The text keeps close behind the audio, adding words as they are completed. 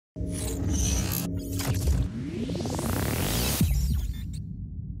Hello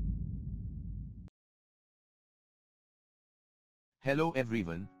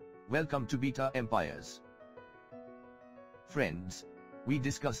everyone, welcome to Beta Empires. Friends, we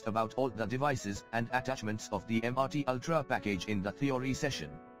discussed about all the devices and attachments of the MRT Ultra package in the theory session.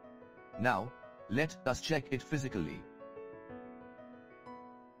 Now, let us check it physically.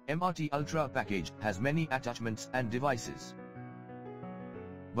 MRT Ultra package has many attachments and devices.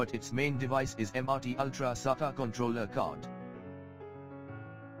 But its main device is MRT Ultra SATA controller card.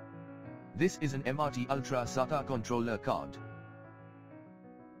 This is an MRT Ultra SATA controller card.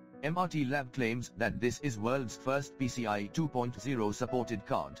 MRT Lab claims that this is world's first PCI 2.0 supported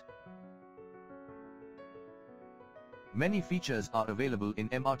card. Many features are available in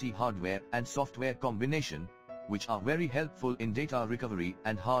MRT hardware and software combination, which are very helpful in data recovery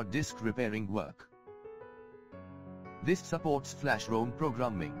and hard disk repairing work. This supports flash ROM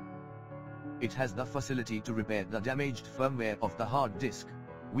programming. It has the facility to repair the damaged firmware of the hard disk.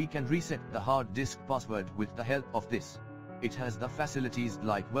 We can reset the hard disk password with the help of this. It has the facilities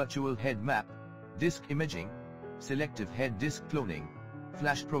like virtual head map, disk imaging, selective head disk cloning,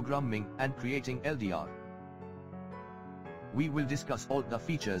 flash programming and creating LDR. We will discuss all the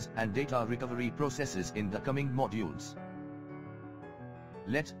features and data recovery processes in the coming modules.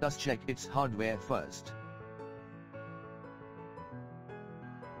 Let us check its hardware first.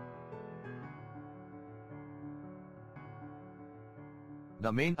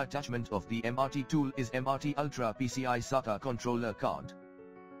 The main attachment of the MRT tool is MRT Ultra PCI SATA controller card.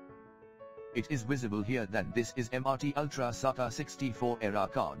 It is visible here that this is MRT Ultra SATA 64 era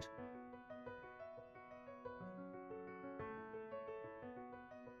card.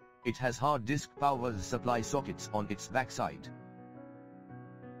 It has hard disk power supply sockets on its backside.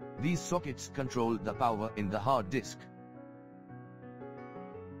 These sockets control the power in the hard disk.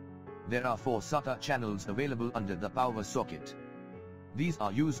 There are 4 SATA channels available under the power socket. These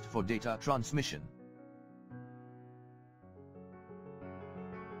are used for data transmission.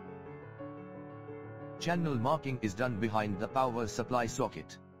 Channel marking is done behind the power supply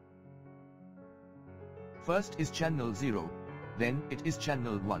socket. First is channel 0, then it is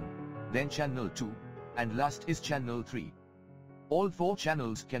channel 1, then channel 2, and last is channel 3. All 4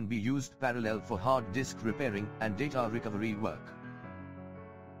 channels can be used parallel for hard disk repairing and data recovery work.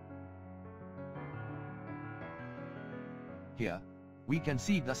 Here, we can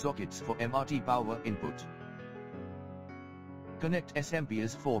see the sockets for MRT power input. Connect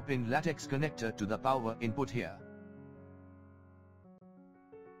SMPS 4-pin latex connector to the power input here.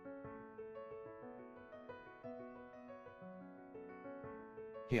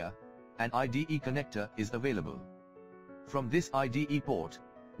 Here, an IDE connector is available. From this IDE port,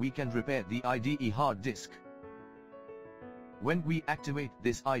 we can repair the IDE hard disk. When we activate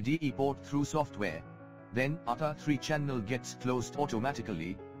this IDE port through software, then ATA 3 channel gets closed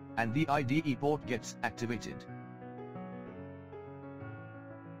automatically, and the IDE port gets activated.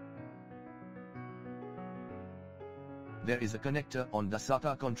 There is a connector on the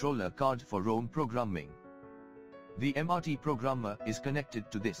SATA controller card for ROM programming. The MRT programmer is connected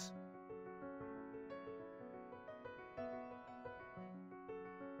to this.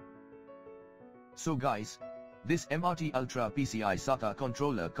 So guys, this MRT Ultra PCI SATA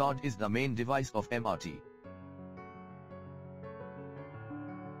controller card is the main device of MRT.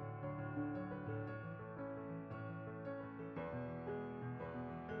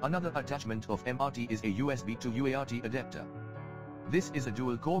 Another attachment of MRT is a USB to UART adapter. This is a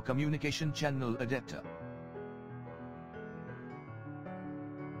dual-core communication channel adapter.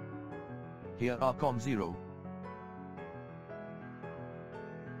 Here are COM0.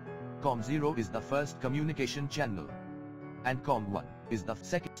 COM0 is the first communication channel, and COM1 is the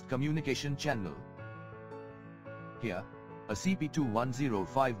second communication channel. Here, a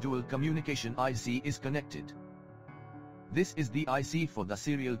CP2105 dual communication IC is connected. This is the IC for the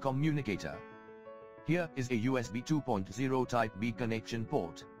serial communicator. Here is a USB 2.0 Type B connection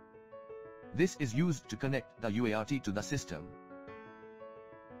port. This is used to connect the UART to the system.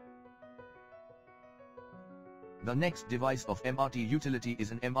 The next device of MRT utility is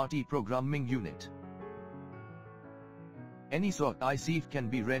an MRT programming unit. Any SOC IC can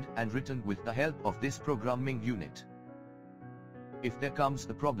be read and written with the help of this programming unit. If there comes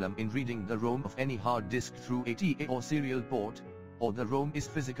a problem in reading the ROM of any hard disk through a TA or serial port, or the ROM is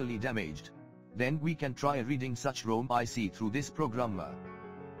physically damaged, then we can try reading such ROM IC through this programmer.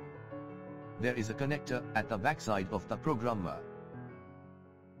 There is a connector at the backside of the programmer.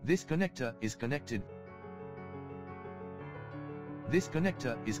 This connector is connected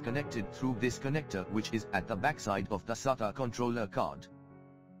through this connector which is at the backside of the SATA controller card.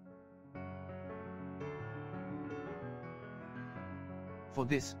 For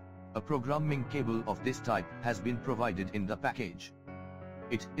this, a programming cable of this type has been provided in the package.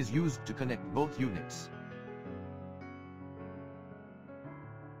 It is used to connect both units.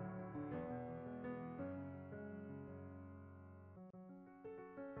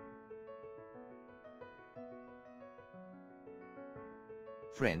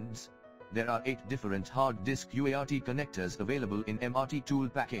 Friends, there are 8 different hard disk UART connectors available in MRT tool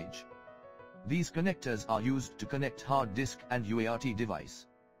package. These connectors are used to connect hard disk and UART device.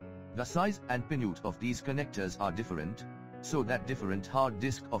 The size and pinout of these connectors are different, so that different hard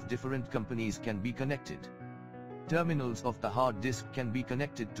disk of different companies can be connected. Terminals of the hard disk can be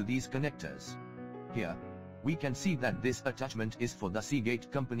connected to these connectors. Here, we can see that this attachment is for the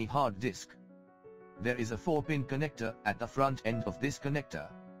Seagate company hard disk. There is a 4-pin connector at the front end of this connector.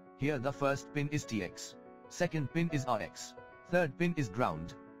 Here the first pin is TX, second pin is RX, third pin is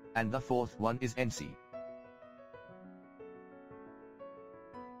ground, and the fourth one is NC.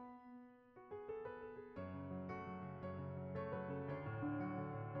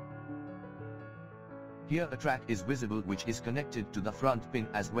 Here a track is visible which is connected to the front pin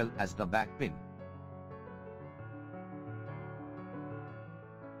as well as the back pin.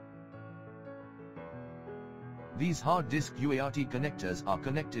 These hard disk UART connectors are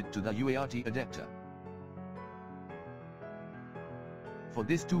connected to the UART adapter. For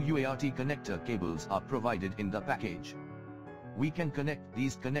this 2 UART connector cables are provided in the package. We can connect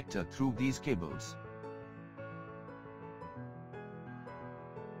these connector through these cables.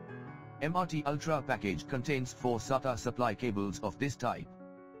 MRT Ultra package contains 4 SATA supply cables of this type.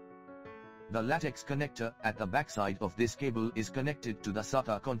 The latex connector at the backside of this cable is connected to the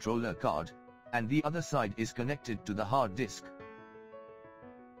SATA controller card, and the other side is connected to the hard disk.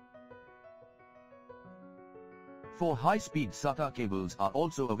 4 high-speed SATA cables are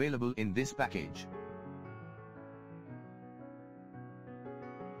also available in this package.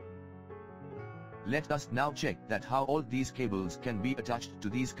 Let us now check that how all these cables can be attached to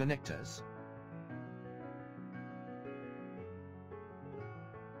these connectors.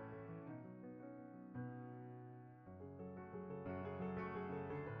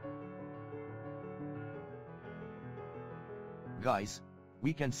 Guys,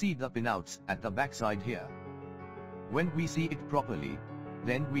 we can see the pinouts at the backside here. When we see it properly,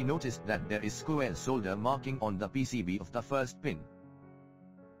 then we notice that there is square solder marking on the PCB of the first pin.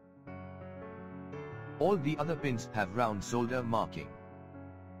 All the other pins have round solder marking.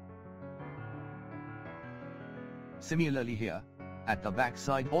 Similarly here, at the back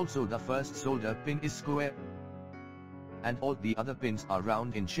side also the first solder pin is square, and all the other pins are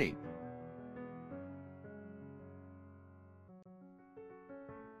round in shape.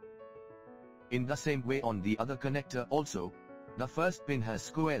 In the same way on the other connector also, the first pin has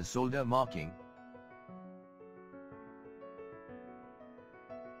square solder marking,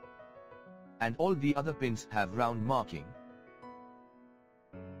 and all the other pins have round marking.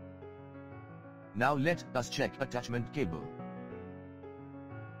 Now let us check attachment cable.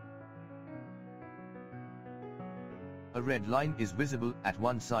 A red line is visible at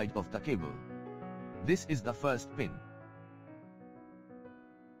one side of the cable. This is the first pin.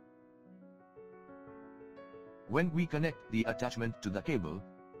 When we connect the attachment to the cable,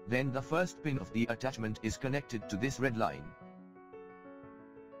 then the first pin of the attachment is connected to this red line.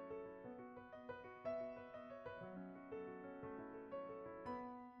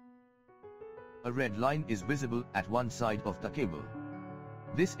 A red line is visible at one side of the cable.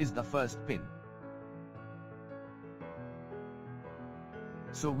 This is the first pin.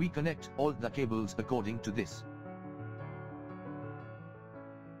 So we connect all the cables according to this.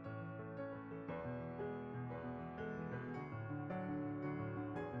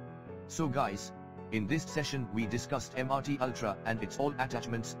 So guys, in this session we discussed MRT Ultra and its all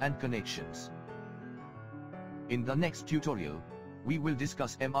attachments and connections. In the next tutorial, we will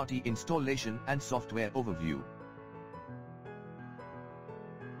discuss MRT installation and software overview.